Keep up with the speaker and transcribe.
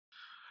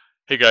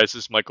Hey guys,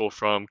 this is Michael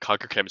from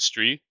Conquer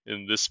Chemistry.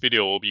 In this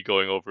video, we'll be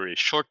going over a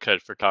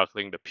shortcut for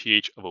calculating the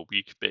pH of a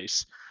weak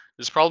base.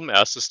 This problem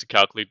asks us to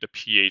calculate the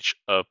pH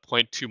of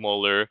 0.2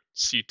 molar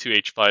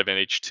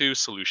C2H5NH2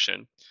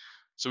 solution.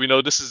 So we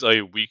know this is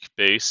a weak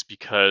base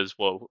because,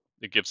 well,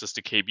 it gives us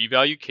the Kb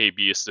value.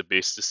 Kb is the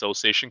base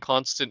dissociation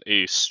constant.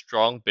 A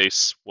strong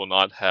base will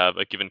not have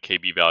a given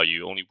Kb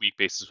value. Only weak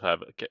bases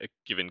have a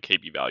given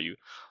Kb value.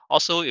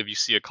 Also, if you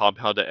see a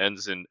compound that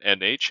ends in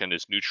NH and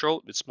is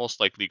neutral, it's most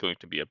likely going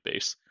to be a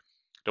base.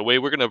 The way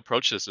we're going to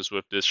approach this is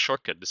with this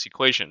shortcut, this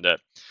equation that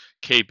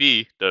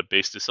Kb, the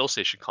base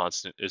dissociation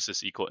constant, is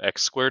this equal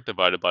x squared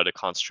divided by the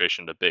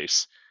concentration of the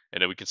base.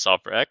 And then we can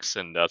solve for x,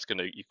 and that's going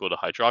to equal the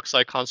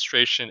hydroxide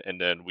concentration,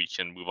 and then we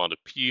can move on to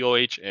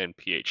pOH and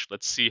pH.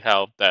 Let's see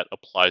how that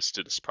applies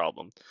to this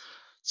problem.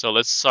 So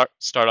let's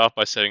start off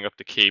by setting up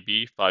the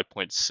Kb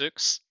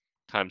 5.6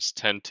 times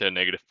 10 to the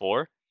negative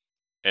 4,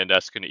 and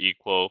that's going to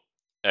equal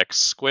x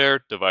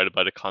squared divided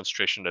by the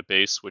concentration of the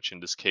base, which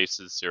in this case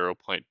is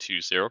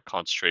 0.20.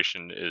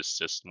 Concentration is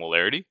just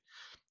molarity.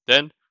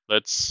 Then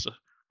let's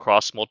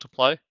cross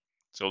multiply.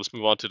 So let's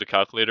move on to the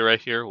calculator right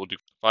here. We'll do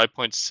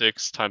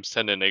 5.6 times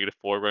 10 to the negative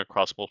 4. We're going to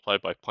cross multiply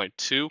by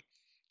 0.2,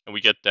 and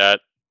we get that.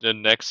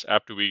 Then next,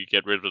 after we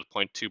get rid of the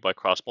 0.2 by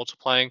cross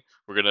multiplying,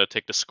 we're going to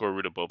take the square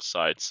root of both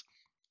sides.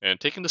 And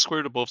taking the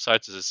square root of both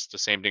sides is the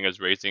same thing as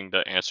raising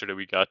the answer that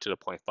we got to the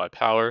 0.5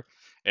 power,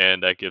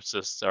 and that gives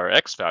us our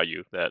x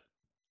value, that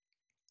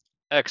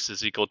x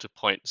is equal to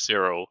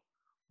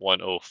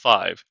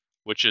 0.0105,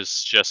 which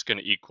is just going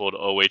to equal the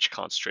OH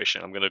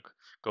concentration. I'm going to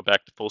go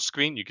back to full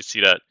screen. You can see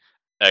that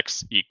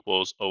x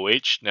equals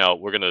OH. Now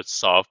we're going to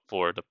solve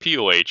for the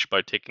pOH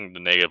by taking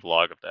the negative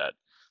log of that.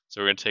 So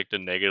we're going to take the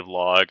negative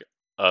log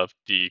of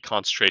the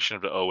concentration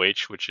of the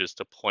OH, which is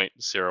the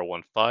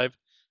 0.015,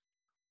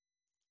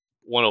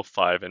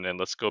 and then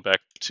let's go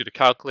back to the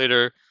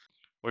calculator.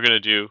 We're going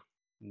to do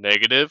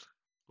negative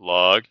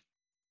log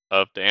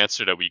of the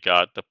answer that we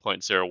got, the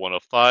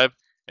 0.0105,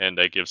 and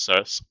that gives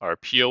us our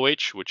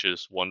pOH, which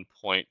is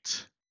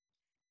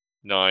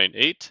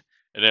 1.98.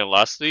 And then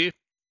lastly,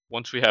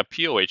 once we have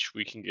pOH,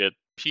 we can get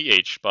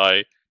pH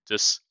by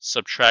just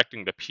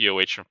subtracting the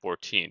pOH from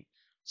 14.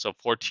 So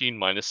 14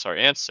 minus our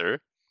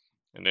answer,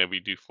 and then we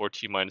do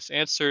 14 minus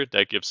answer,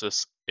 that gives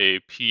us a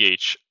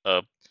pH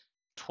of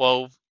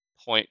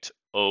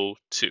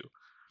 12.02.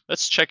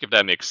 Let's check if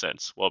that makes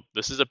sense. Well,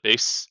 this is a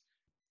base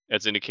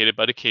as indicated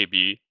by the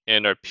Kb,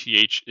 and our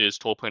pH is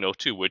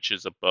 12.02, which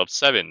is above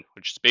 7,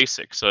 which is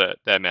basic, so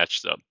that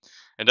matches up.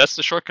 And that's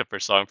the shortcut for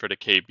solving for the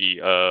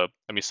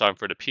solving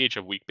for the pH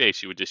of weak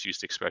base. You would just use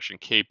the expression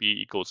Kb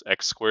equals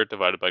x squared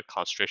divided by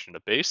concentration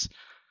of the base.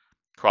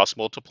 Cross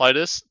multiply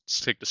this,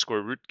 take the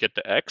square root, get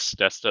the x,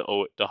 that's the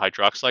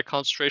hydroxide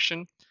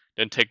concentration.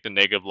 Then take the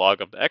negative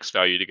log of the x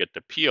value to get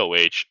the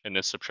pOH, and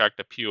then subtract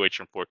the pOH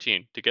from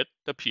 14 to get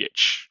the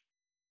pH.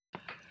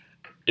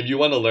 If you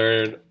want to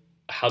learn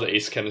how to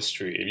ace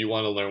chemistry, if you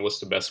want to learn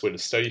what's the best way to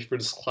study for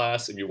this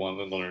class, if you want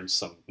to learn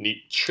some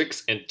neat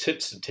tricks and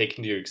tips to take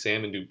into your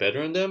exam and do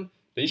better on them,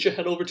 then you should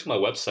head over to my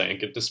website and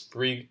get this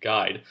free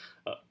guide,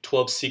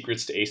 12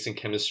 Secrets to Acing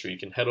Chemistry. You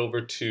can head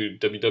over to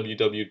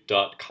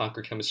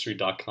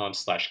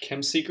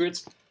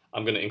www.conquerchemistry.com/chemsecrets.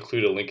 I'm going to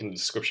include a link in the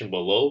description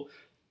below.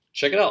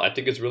 Check it out. I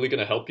think it's really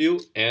going to help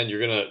you, and you're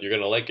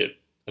gonna like it.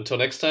 Until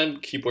next time,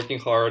 keep working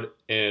hard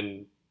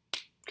and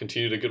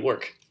continue the good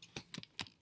work.